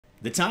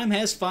The time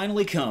has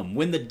finally come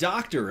when the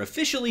Doctor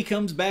officially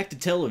comes back to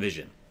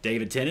television.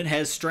 David Tennant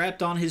has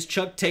strapped on his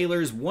Chuck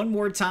Taylors one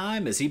more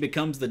time as he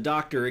becomes the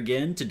Doctor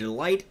again to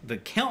delight the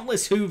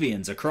countless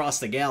Whovians across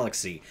the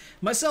galaxy,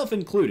 myself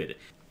included.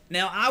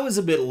 Now, I was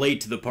a bit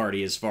late to the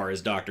party as far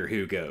as Doctor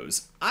Who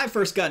goes. I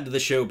first got into the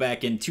show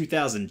back in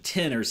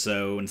 2010 or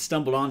so and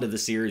stumbled onto the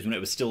series when it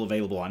was still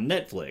available on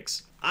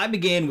Netflix. I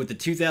began with the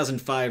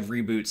 2005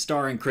 reboot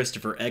starring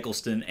Christopher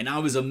Eccleston, and I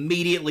was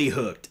immediately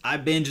hooked. I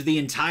binged the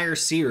entire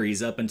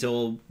series up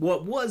until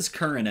what was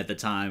current at the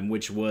time,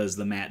 which was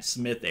the Matt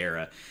Smith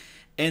era.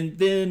 And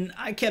then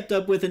I kept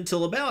up with it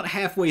until about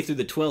halfway through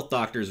the 12th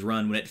Doctor's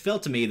run when it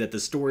felt to me that the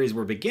stories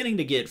were beginning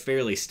to get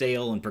fairly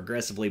stale and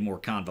progressively more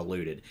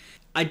convoluted.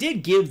 I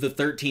did give the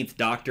 13th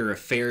Doctor a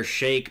fair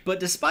shake, but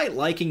despite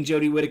liking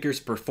Jodie Whittaker's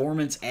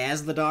performance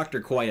as the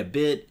Doctor quite a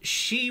bit,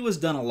 she was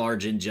done a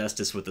large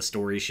injustice with the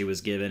story she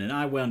was given, and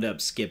I wound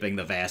up skipping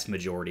the vast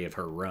majority of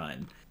her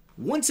run.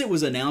 Once it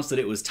was announced that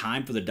it was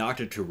time for the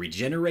Doctor to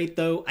regenerate,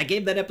 though, I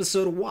gave that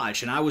episode a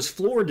watch, and I was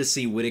floored to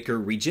see Whittaker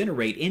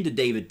regenerate into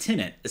David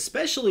Tennant,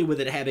 especially with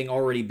it having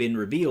already been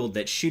revealed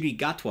that Ncuti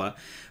Gatwa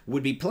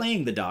would be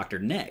playing the Doctor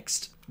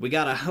next. We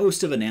got a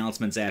host of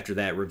announcements after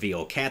that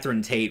reveal.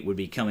 Catherine Tate would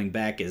be coming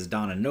back as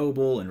Donna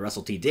Noble, and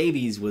Russell T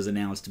Davies was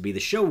announced to be the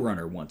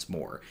showrunner once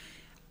more.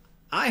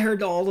 I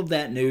heard all of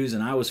that news,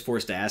 and I was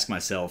forced to ask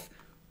myself,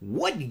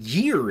 what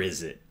year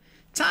is it?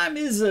 Time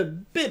is a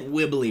bit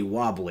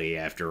wibbly-wobbly,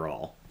 after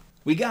all.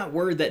 We got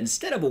word that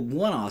instead of a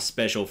one-off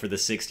special for the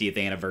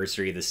 60th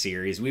anniversary of the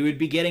series, we would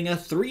be getting a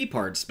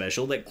three-part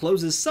special that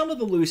closes some of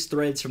the loose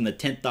threads from the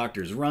 10th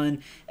Doctor's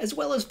run, as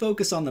well as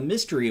focus on the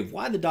mystery of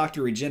why the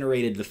Doctor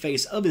regenerated the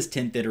face of his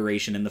 10th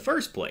iteration in the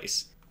first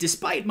place.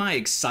 Despite my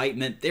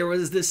excitement, there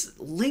was this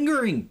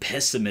lingering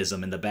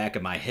pessimism in the back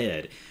of my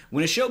head.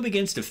 When a show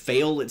begins to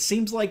fail, it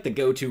seems like the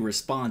go-to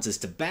response is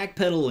to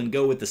backpedal and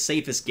go with the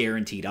safest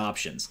guaranteed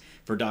options.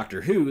 For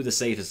Doctor Who, the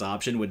safest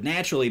option would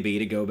naturally be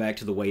to go back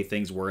to the way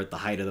things were at the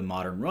height of the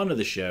modern run of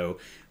the show,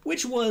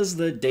 which was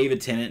the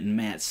David Tennant and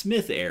Matt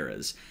Smith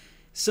eras.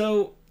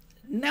 So,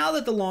 now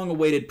that the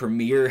long-awaited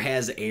premiere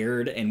has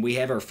aired and we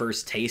have our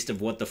first taste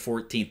of what the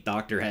 14th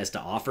Doctor has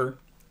to offer,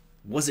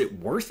 was it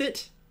worth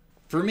it?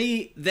 For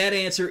me, that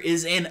answer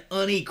is an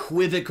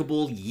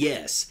unequivocal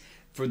yes.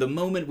 For the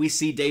moment we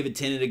see David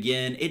Tennant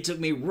again, it took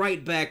me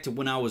right back to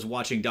when I was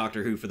watching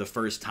Doctor Who for the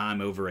first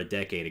time over a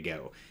decade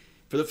ago.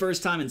 For the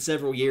first time in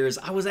several years,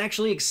 I was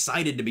actually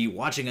excited to be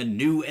watching a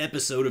new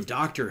episode of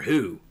Doctor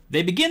Who.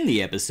 They begin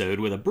the episode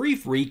with a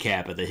brief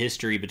recap of the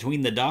history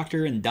between the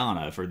Doctor and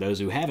Donna for those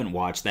who haven't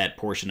watched that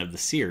portion of the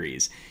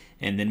series,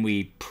 and then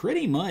we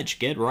pretty much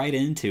get right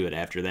into it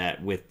after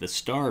that with the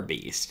Star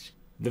Beast.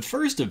 The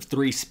first of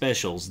three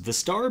specials, the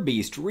Star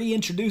Beast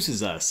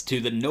reintroduces us to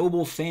the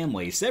Noble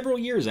family several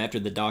years after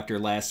the Doctor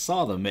last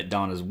saw them at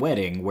Donna's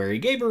wedding, where he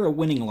gave her a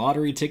winning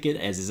lottery ticket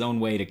as his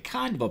own way to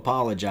kind of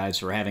apologize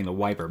for having to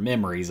wipe her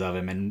memories of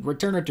him and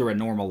return her to a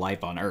normal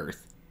life on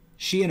Earth.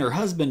 She and her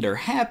husband are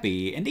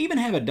happy, and even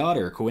have a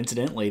daughter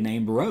coincidentally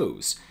named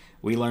Rose.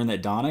 We learn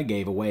that Donna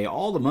gave away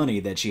all the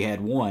money that she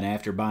had won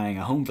after buying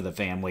a home for the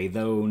family,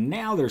 though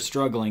now they're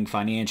struggling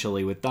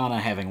financially with Donna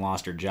having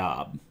lost her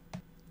job.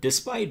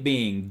 Despite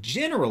being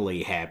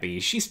generally happy,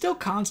 she still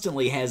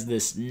constantly has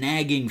this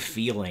nagging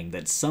feeling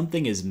that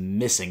something is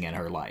missing in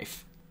her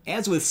life.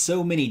 As with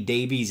so many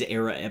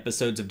Davies-era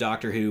episodes of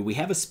Doctor Who, we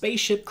have a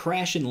spaceship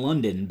crash in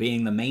London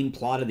being the main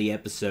plot of the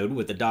episode,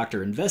 with the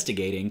Doctor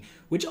investigating,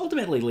 which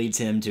ultimately leads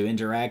him to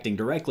interacting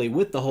directly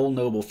with the whole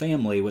Noble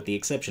family, with the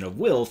exception of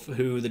Wilf,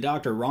 who the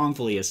Doctor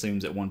wrongfully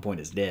assumes at one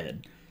point is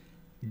dead.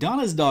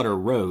 Donna's daughter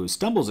Rose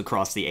stumbles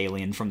across the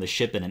alien from the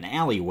ship in an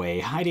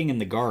alleyway, hiding in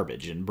the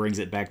garbage, and brings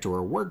it back to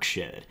her work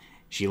shed.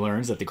 She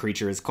learns that the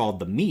creature is called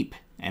the Meep,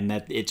 and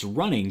that it's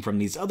running from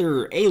these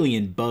other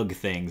alien bug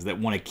things that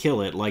want to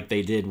kill it like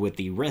they did with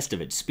the rest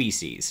of its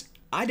species.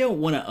 I don't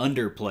want to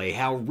underplay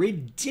how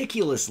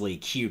ridiculously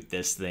cute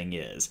this thing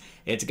is.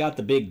 It's got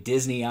the big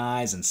Disney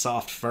eyes and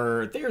soft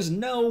fur. There's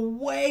no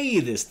way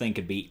this thing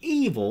could be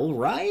evil,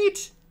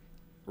 right?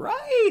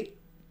 Right?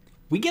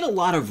 We get a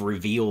lot of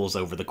reveals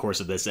over the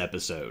course of this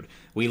episode.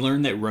 We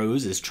learn that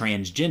Rose is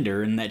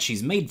transgender and that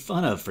she's made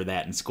fun of for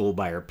that in school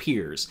by her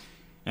peers.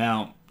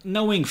 Now,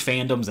 knowing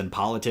fandoms and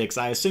politics,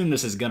 I assume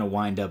this is going to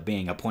wind up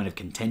being a point of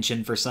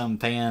contention for some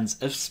fans,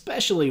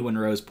 especially when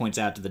Rose points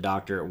out to the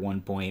Doctor at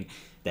one point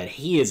that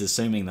he is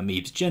assuming the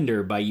Meep's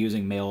gender by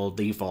using male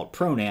default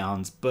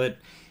pronouns, but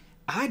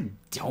I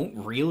don't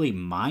really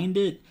mind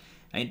it.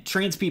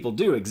 Trans people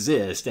do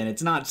exist, and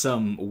it's not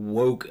some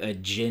woke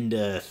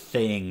agenda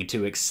thing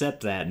to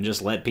accept that and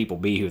just let people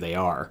be who they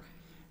are.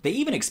 They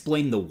even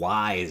explain the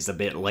whys a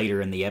bit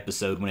later in the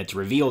episode when it's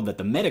revealed that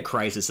the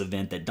meta-crisis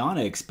event that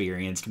Donna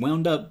experienced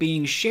wound up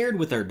being shared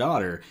with her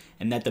daughter,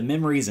 and that the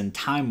memories and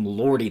time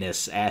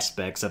lordiness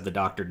aspects of the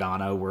Dr.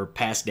 Donna were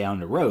passed down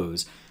to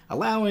Rose,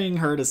 allowing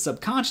her to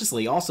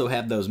subconsciously also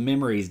have those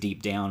memories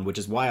deep down, which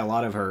is why a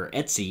lot of her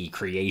Etsy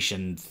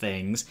creation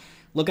things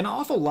look an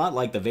awful lot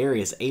like the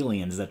various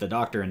aliens that the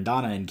Doctor and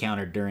Donna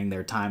encountered during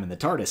their time in the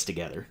TARDIS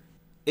together.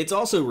 It's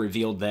also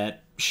revealed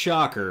that,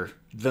 shocker,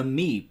 the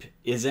Meep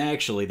is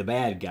actually the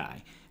bad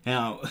guy.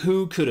 Now,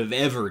 who could have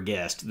ever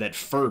guessed that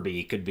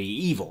Furby could be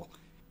evil?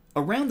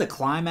 Around the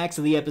climax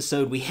of the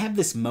episode, we have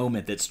this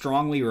moment that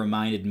strongly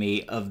reminded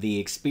me of the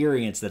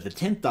experience that the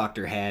 10th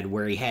Doctor had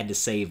where he had to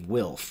save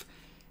Wilf.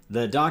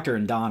 The Doctor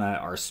and Donna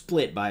are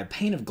split by a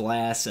pane of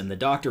glass, and the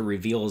Doctor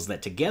reveals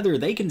that together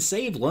they can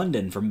save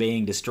London from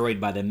being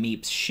destroyed by the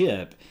Meep's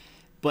ship,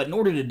 but in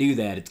order to do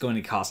that, it's going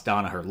to cost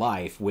Donna her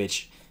life,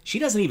 which she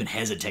doesn't even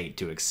hesitate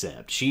to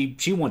accept. She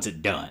wants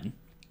it done.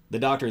 The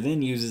Doctor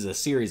then uses a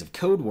series of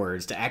code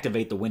words to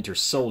activate the Winter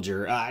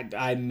Soldier,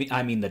 I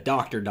mean the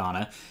Doctor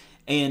Donna,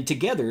 and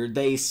together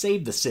they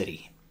save the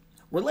city.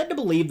 We're led to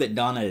believe that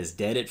Donna is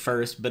dead at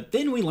first, but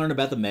then we learn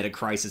about the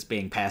meta-crisis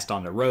being passed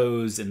on to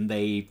Rose, and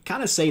they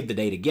kind of save the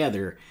day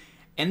together.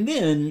 And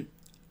then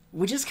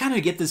we just kind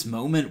of get this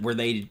moment where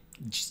they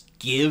just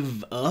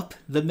give up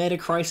the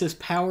meta-crisis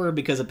power,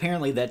 because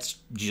apparently that's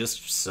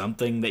just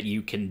something that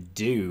you can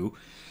do.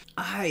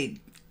 I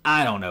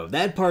don't know.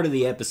 That part of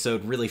the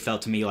episode really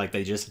felt to me like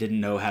they just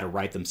didn't know how to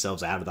write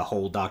themselves out of the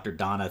whole Dr.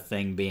 Donna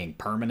thing being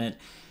permanent.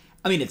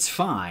 I mean, it's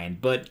fine,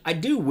 but I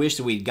do wish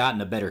that we'd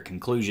gotten a better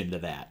conclusion to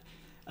that.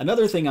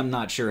 Another thing I'm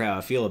not sure how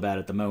I feel about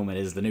at the moment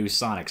is the new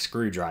sonic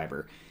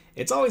screwdriver.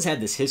 It's always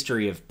had this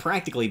history of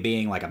practically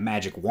being like a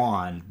magic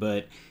wand,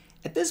 but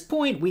at this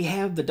point we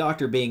have the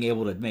Doctor being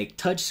able to make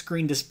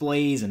touchscreen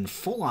displays and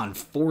full-on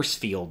force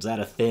fields out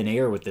of thin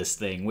air with this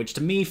thing, which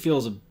to me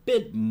feels a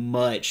bit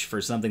much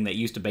for something that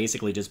used to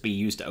basically just be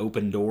used to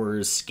open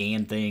doors,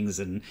 scan things,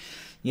 and,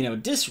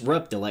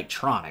 disrupt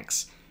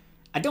electronics.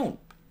 I don't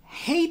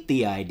hate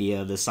the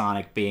idea of the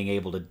Sonic being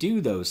able to do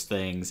those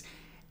things,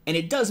 and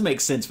it does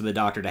make sense for the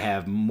Doctor to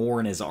have more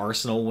in his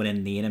arsenal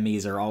when the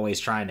enemies are always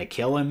trying to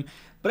kill him,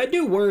 but I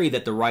do worry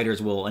that the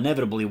writers will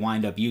inevitably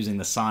wind up using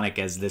the Sonic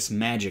as this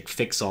magic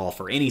fix-all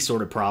for any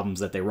sort of problems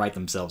that they write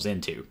themselves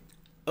into.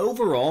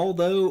 Overall,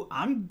 though,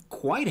 I'm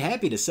quite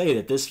happy to say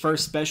that this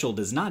first special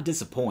does not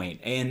disappoint,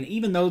 and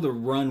even though the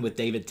run with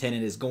David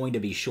Tennant is going to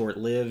be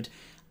short-lived,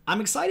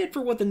 I'm excited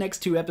for what the next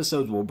 2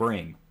 episodes will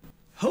bring.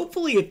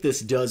 Hopefully, if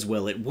this does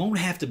well, it won't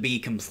have to be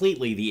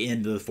completely the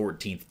end of the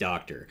 14th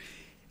Doctor.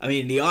 I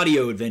mean, the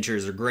audio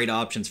adventures are great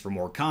options for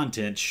more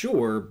content,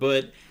 sure,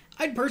 but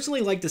I'd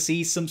personally like to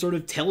see some sort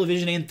of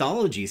television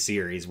anthology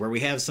series where we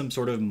have some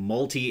sort of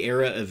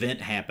multi-era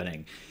event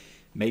happening.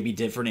 Maybe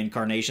different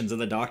incarnations of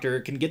the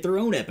Doctor can get their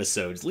own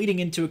episodes, leading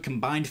into a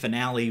combined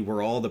finale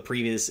where all the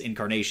previous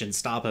incarnations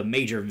stop a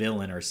major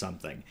villain or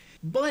something.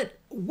 But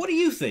what do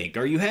you think?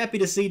 Are you happy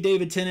to see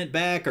David Tennant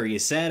back? Are you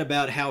sad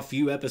about how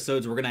few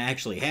episodes we're going to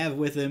actually have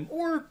with him?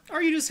 Or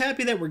are you just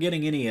happy that we're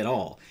getting any at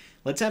all?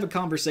 Let's have a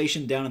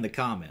conversation down in the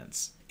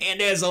comments.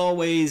 And as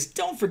always,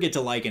 don't forget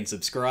to like and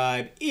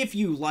subscribe if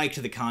you liked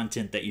the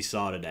content that you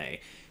saw today.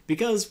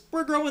 Because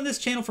we're growing this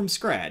channel from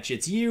scratch.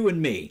 It's you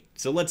and me.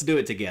 So let's do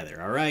it together,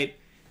 alright?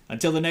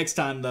 Until the next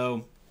time,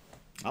 though,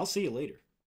 I'll see you later.